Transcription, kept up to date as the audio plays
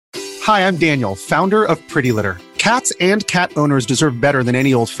Hi, I'm Daniel, founder of Pretty Litter. Cats and cat owners deserve better than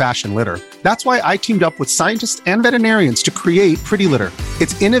any old-fashioned litter. That's why I teamed up with scientists and veterinarians to create Pretty Litter.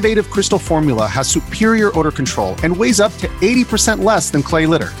 Its innovative crystal formula has superior odor control and weighs up to 80% less than clay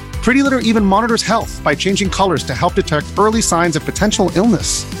litter. Pretty Litter even monitors health by changing colors to help detect early signs of potential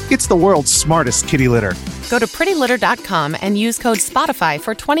illness. It's the world's smartest kitty litter. Go to prettylitter.com and use code SPOTIFY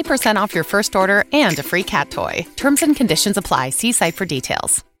for 20% off your first order and a free cat toy. Terms and conditions apply. See site for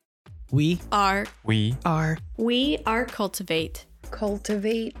details. We are Cultivate.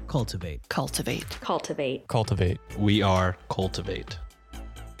 Cultivate. Cultivate. Cultivate. Cultivate. Cultivate. We are Cultivate.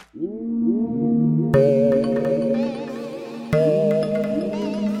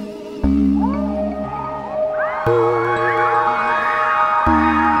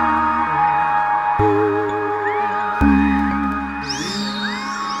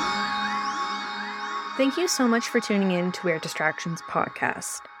 Thank you so much for tuning in to Weird Distractions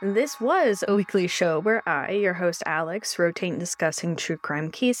podcast. This was a weekly show where I, your host Alex, rotate discussing true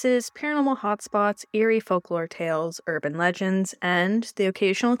crime cases, paranormal hotspots, eerie folklore tales, urban legends, and the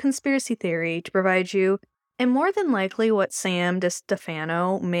occasional conspiracy theory to provide you, and more than likely what Sam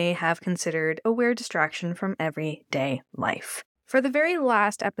DeStefano may have considered a weird distraction from everyday life. For the very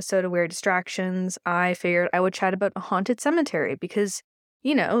last episode of Weird Distractions, I figured I would chat about a haunted cemetery because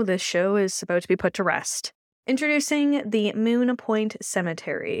this show is about to be put to rest. Introducing the Moon Point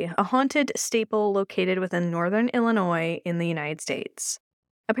Cemetery, a haunted staple located within northern Illinois in the United States.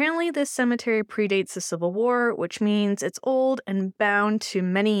 Apparently, this cemetery predates the Civil War, which means it's old and bound to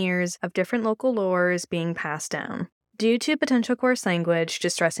many years of different local lores being passed down. Due to potential coarse language,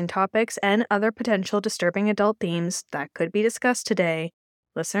 distressing topics, and other potential disturbing adult themes that could be discussed today,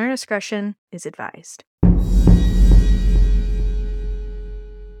 listener discretion is advised.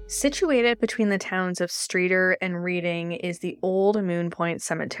 Situated between the towns of Streator and Reading is the Old Moon Point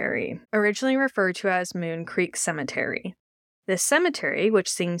Cemetery, originally referred to as Moon Creek Cemetery. This cemetery,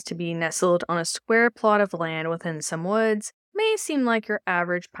 which seems to be nestled on a square plot of land within some woods, may seem like your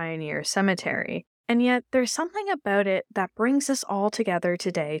average pioneer cemetery, and yet there's something about it that brings us all together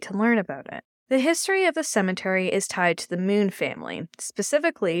today to learn about it. The history of the cemetery is tied to the Moon family,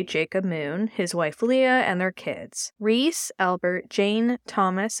 specifically Jacob Moon, his wife Leah, and their kids, Reese, Albert, Jane,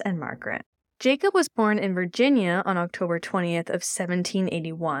 Thomas, and Margaret. Jacob was born in Virginia on October 20th of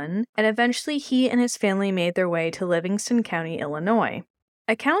 1781, and eventually he and his family made their way to Livingston County, Illinois.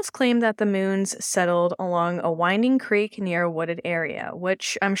 Accounts claim that the Moons settled along a winding creek near a wooded area,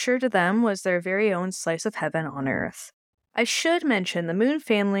 which I'm sure to them was their very own slice of heaven on earth. I should mention the Moon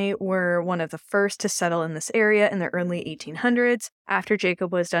family were one of the first to settle in this area in the early 1800s, after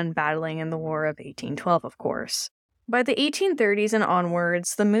Jacob was done battling in the War of 1812, of course. By the 1830s and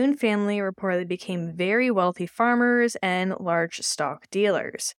onwards, the Moon family reportedly became very wealthy farmers and large stock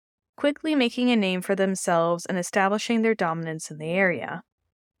dealers, quickly making a name for themselves and establishing their dominance in the area.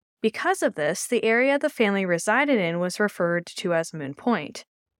 Because of this, the area the family resided in was referred to as Moon Point.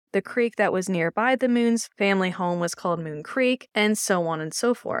 The creek that was nearby the Moon's family home was called Moon Creek, and so on and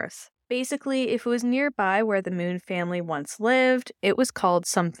so forth. Basically, if it was nearby where the Moon family once lived, it was called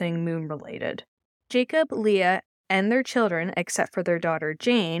something moon-related. Jacob, Leah, and their children, except for their daughter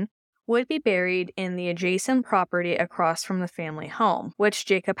Jane, would be buried in the adjacent property across from the family home, which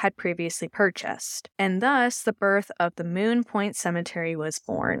Jacob had previously purchased, and thus the birth of the Moon Point Cemetery was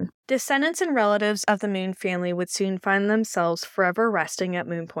born. Descendants and relatives of the Moon family would soon find themselves forever resting at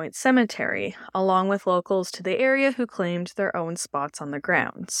Moon Point Cemetery, along with locals to the area who claimed their own spots on the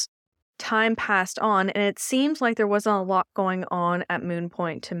grounds. Time passed on, and it seemed like there wasn't a lot going on at Moon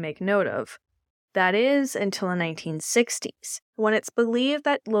Point to make note of. That is, until the 1960s, when it's believed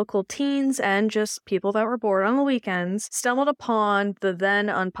that local teens and just people that were bored on the weekends stumbled upon the then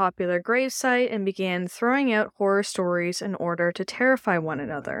unpopular gravesite and began throwing out horror stories in order to terrify one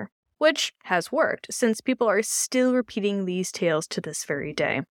another. Which has worked, since people are still repeating these tales to this very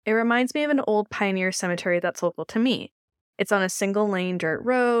day. It reminds me of an old pioneer cemetery that's local to me. It's on a single-lane dirt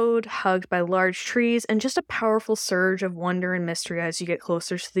road, hugged by large trees, and just a powerful surge of wonder and mystery as you get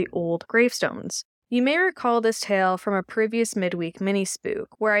closer to the old gravestones. You may recall this tale from a previous midweek mini-spook,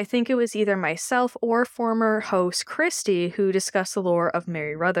 where I think it was either myself or former host Christy who discussed the lore of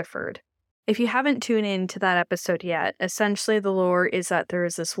Mary Rutherford. If you haven't tuned in to that episode yet, essentially the lore is that there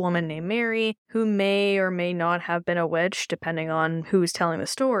is this woman named Mary, who may or may not have been a witch, depending on who's telling the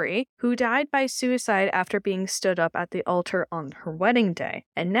story, who died by suicide after being stood up at the altar on her wedding day.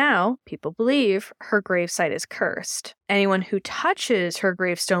 And now, people believe, her gravesite is cursed. Anyone who touches her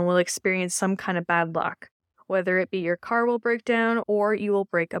gravestone will experience some kind of bad luck, whether it be your car will break down or you will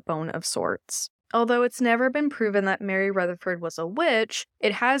break a bone of sorts. Although it's never been proven that Mary Rutherford was a witch,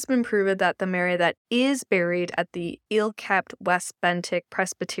 it has been proven that the Mary that is buried at the ill-kept West Bentinck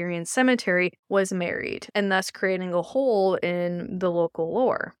Presbyterian Cemetery was married, and thus creating a hole in the local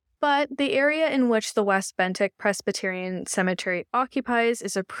lore. But the area in which the West Bentinck Presbyterian Cemetery occupies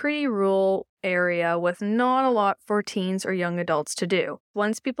is a pretty rural area with not a lot for teens or young adults to do.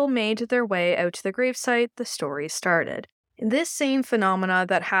 Once people made their way out to the gravesite, the story started. This same phenomena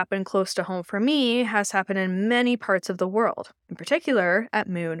that happened close to home for me has happened in many parts of the world, in particular at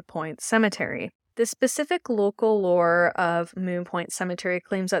Moon Point Cemetery. The specific local lore of Moon Point Cemetery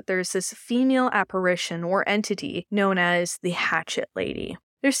claims that there's this female apparition or entity known as the Hatchet Lady.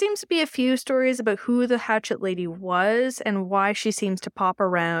 There seems to be a few stories about who the Hatchet Lady was and why she seems to pop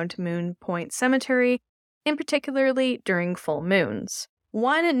around Moon Point Cemetery, in particularly during full moons.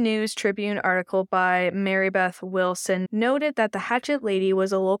 One News Tribune article by Mary Beth Wilson noted that the Hatchet Lady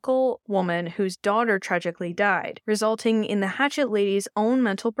was a local woman whose daughter tragically died, resulting in the Hatchet Lady's own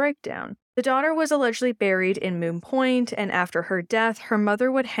mental breakdown. The daughter was allegedly buried in Moon Point, and after her death, her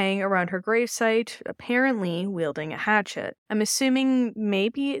mother would hang around her gravesite, apparently wielding a hatchet. I'm assuming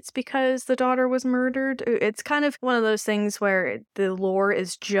maybe it's because the daughter was murdered. It's kind of one of those things where the lore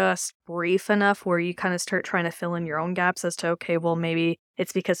is just brief enough where you kind of start trying to fill in your own gaps as to, okay, well, maybe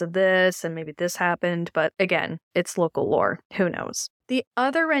it's because of this, and maybe this happened, but again, it's local lore. Who knows? The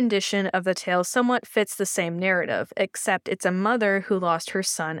other rendition of the tale somewhat fits the same narrative, except it's a mother who lost her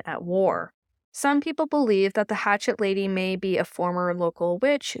son at war. Some people believe that the Hatchet Lady may be a former local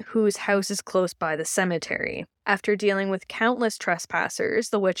witch whose house is close by the cemetery. After dealing with countless trespassers,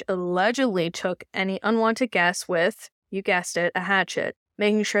 the witch allegedly took any unwanted guest with, you guessed it, a hatchet,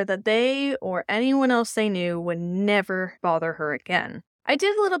 making sure that they or anyone else they knew would never bother her again. I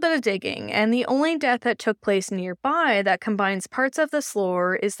did a little bit of digging, and the only death that took place nearby that combines parts of this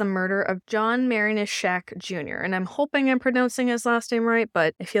lore is the murder of John Marinus Scheck Jr., and I'm hoping I'm pronouncing his last name right,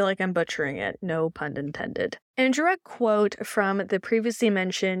 but I feel like I'm butchering it, no pun intended. In a direct quote from the previously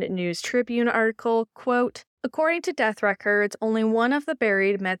mentioned News Tribune article, quote, "According to death records, only one of the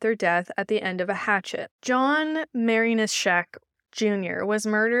buried met their death at the end of a hatchet. John Marinus Scheck Jr. was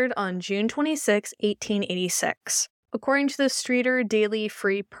murdered on June 26, 1886. According to the Streator Daily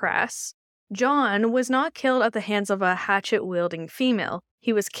Free Press, John was not killed at the hands of a hatchet-wielding female.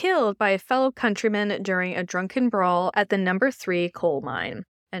 He was killed by a fellow countryman during a drunken brawl at the No. 3 coal mine."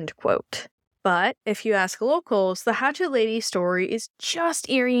 End quote. But if you ask locals, the Hatchet Lady story is just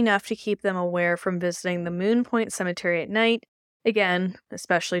eerie enough to keep them aware from visiting the Moon Point Cemetery at night, again,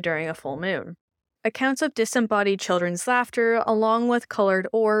 especially during a full moon. Accounts of disembodied children's laughter, along with colored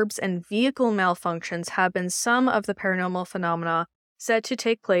orbs and vehicle malfunctions, have been some of the paranormal phenomena said to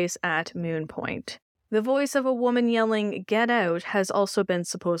take place at Moon Point. The voice of a woman yelling, "Get out," has also been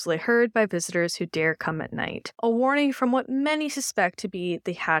supposedly heard by visitors who dare come at night, a warning from what many suspect to be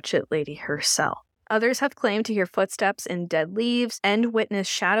the Hatchet Lady herself. Others have claimed to hear footsteps in dead leaves and witness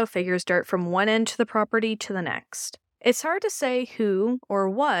shadow figures dart from one end of the property to the next. It's hard to say who or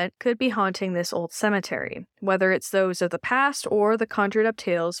what could be haunting this old cemetery, whether it's those of the past or the conjured up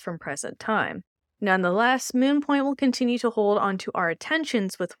tales from present time. Nonetheless, Moon Point will continue to hold onto our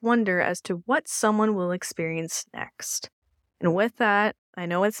attentions with wonder as to what someone will experience next. And with that, I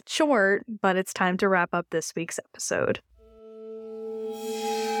know it's short, but it's time to wrap up this week's episode.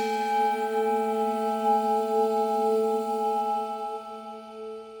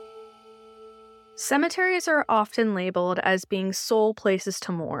 Cemeteries are often labeled as being sole places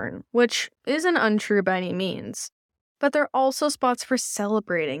to mourn, which isn't untrue by any means. But they're also spots for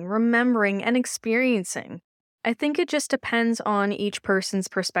celebrating, remembering, and experiencing. I think it just depends on each person's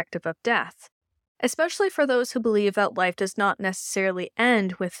perspective of death, especially for those who believe that life does not necessarily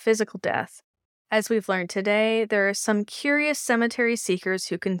end with physical death. As we've learned today, there are some curious cemetery seekers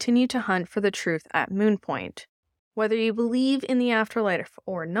who continue to hunt for the truth at Moon Point. Whether you believe in the afterlife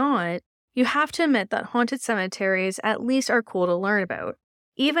or not, you have to admit that haunted cemeteries at least are cool to learn about,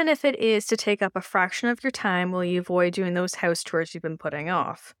 even if it is to take up a fraction of your time while you avoid doing those house tours you've been putting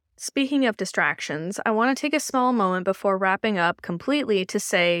off. Speaking of distractions, I want to take a small moment before wrapping up completely to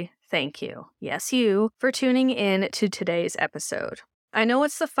say thank you, yes you, for tuning in to today's episode. I know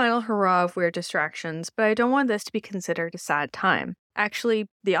it's the final hurrah of weird distractions, but I don't want this to be considered a sad time. Actually,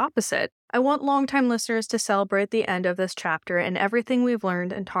 the opposite. I want longtime listeners to celebrate the end of this chapter and everything we've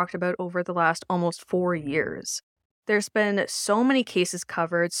learned and talked about over the last almost 4 years. There's been so many cases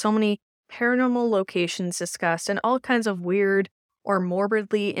covered, so many paranormal locations discussed, and all kinds of weird or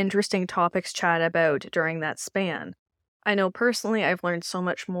morbidly interesting topics chatted about during that span. I know personally I've learned so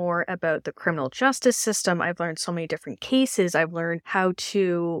much more about the criminal justice system. I've learned so many different cases. I've learned how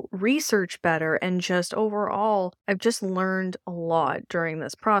to research better, and just overall, I've just learned a lot during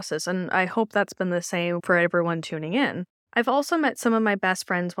this process. And I hope that's been the same for everyone tuning in. I've also met some of my best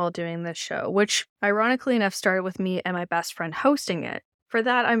friends while doing this show, which ironically enough started with me and my best friend hosting it. For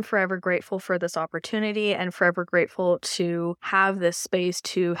that, I'm forever grateful for this opportunity and forever grateful to have this space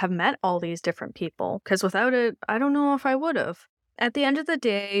to have met all these different people, because without it, I don't know if I would have. At the end of the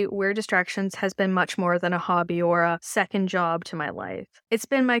day, Weird Distractions has been much more than a hobby or a second job to my life. It's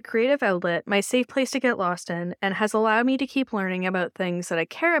been my creative outlet, my safe place to get lost in, and has allowed me to keep learning about things that I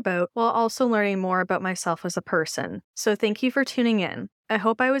care about while also learning more about myself as a person. So thank you for tuning in. I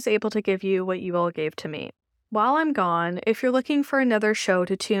hope I was able to give you what you all gave to me. While I'm gone, if you're looking for another show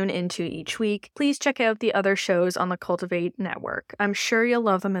to tune into each week, please check out the other shows on the Cultivate Network. I'm sure you'll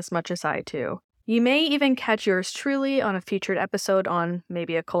love them as much as I do. You may even catch yours truly on a featured episode on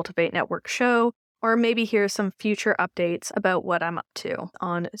maybe a Cultivate Network show, or maybe hear some future updates about what I'm up to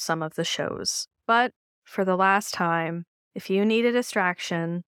on some of the shows. But for the last time, if you need a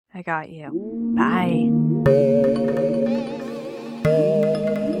distraction, I got you. Bye.